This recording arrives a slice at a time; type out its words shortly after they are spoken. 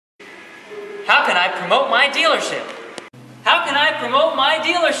How can I promote my dealership? How can I promote my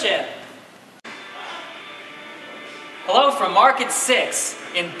dealership? Hello from Market 6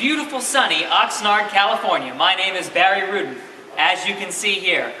 in beautiful sunny Oxnard, California. My name is Barry Rudin. As you can see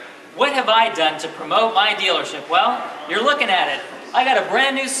here, what have I done to promote my dealership? Well, you're looking at it. I got a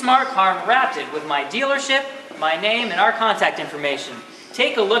brand new smart car wrapped it with my dealership, my name, and our contact information.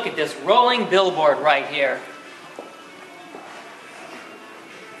 Take a look at this rolling billboard right here.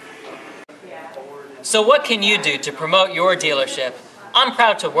 So what can you do to promote your dealership? I'm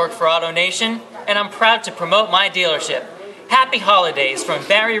proud to work for AutoNation, and I'm proud to promote my dealership. Happy holidays from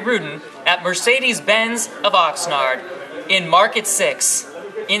Barry Rudin at Mercedes-Benz of Oxnard in Market 6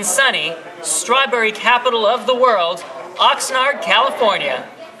 in sunny, strawberry capital of the world, Oxnard, California.